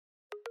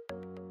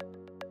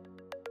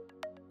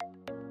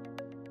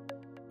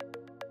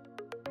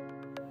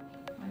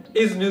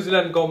Is New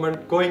Zealand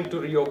government going to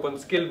reopen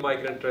skilled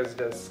migrant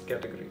residence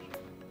category?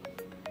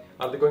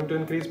 Are they going to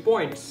increase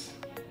points?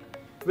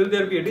 Will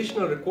there be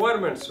additional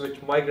requirements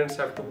which migrants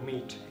have to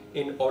meet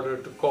in order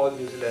to call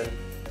New Zealand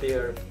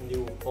their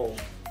new home?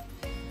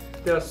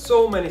 There are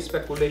so many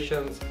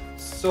speculations,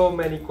 so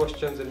many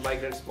questions in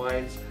migrants'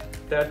 minds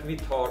that we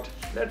thought,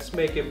 let's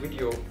make a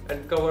video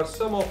and cover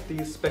some of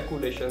these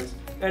speculations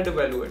and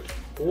evaluate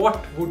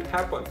what would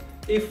happen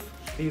if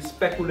these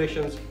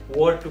speculations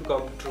were to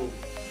come true.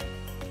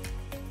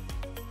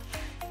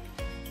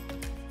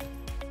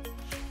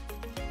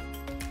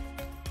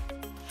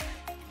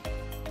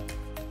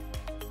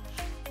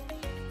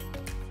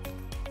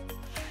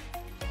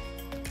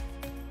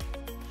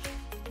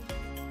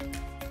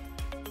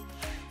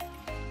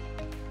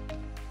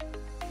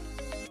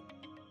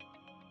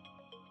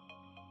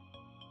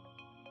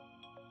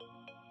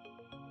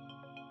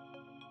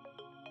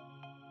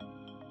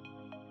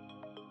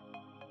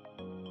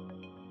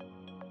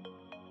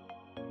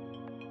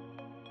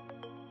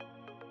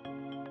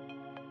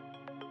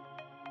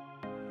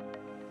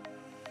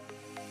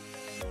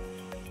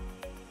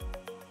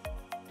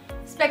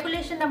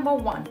 Speculation number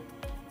 1.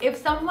 If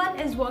someone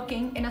is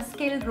working in a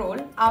skilled role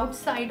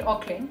outside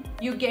Auckland,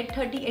 you get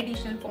 30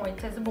 additional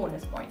points as a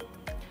bonus point.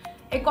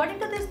 According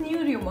to this new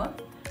rumor,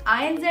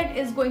 INZ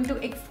is going to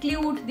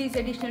exclude these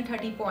additional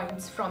 30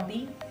 points from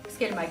the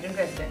skilled migrant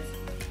residence.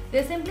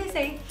 They simply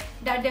say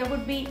that there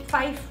would be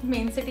 5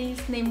 main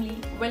cities, namely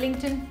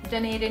Wellington,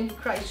 Dunedin,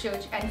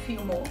 Christchurch and few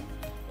more.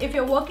 If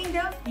you're working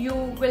there, you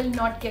will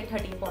not get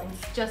 30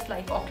 points, just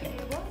like Auckland.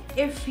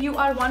 If you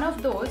are one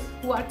of those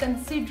who are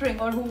considering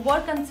or who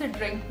were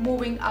considering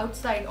moving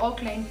outside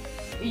Auckland,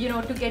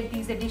 to get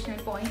these additional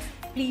points,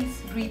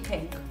 please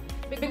rethink.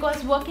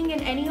 Because working in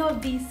any of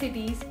these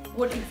cities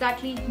would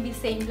exactly be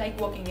same like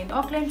working in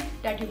Auckland,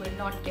 that you will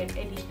not get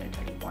additional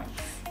 30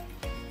 points.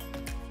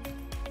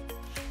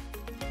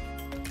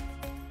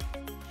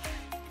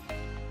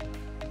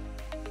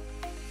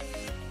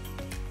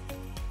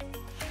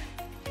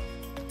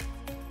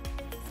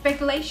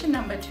 Speculation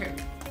number 2.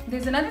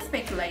 There's another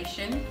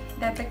speculation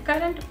that the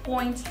current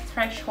points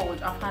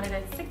threshold of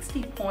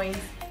 160 points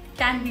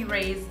can be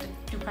raised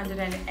to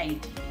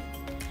 180.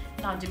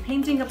 Now,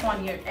 depending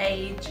upon your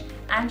age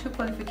and your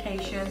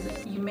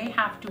qualifications, you may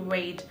have to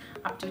wait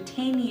up to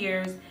 10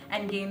 years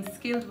and gain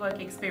skilled work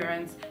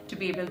experience to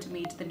be able to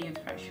meet the new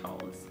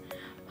thresholds.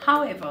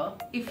 However,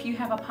 if you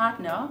have a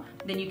partner,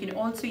 then you can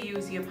also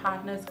use your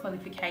partner's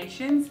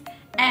qualifications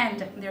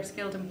and their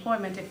skilled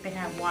employment, if they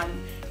have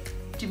one,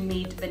 to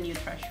meet the new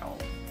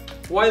threshold.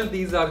 While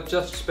these are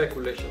just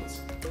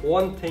speculations,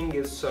 one thing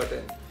is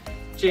certain: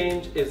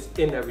 change is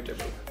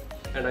inevitable.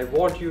 And I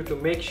want you to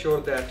make sure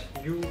that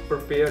you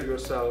prepare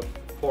yourself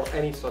for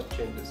any such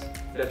changes,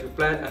 that you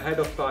plan ahead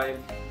of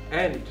time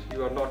and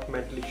you are not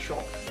mentally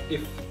shocked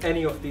if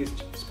any of these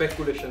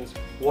speculations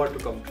were to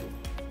come true.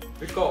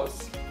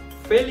 Because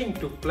failing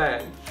to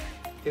plan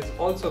is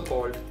also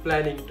called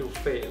planning to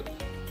fail.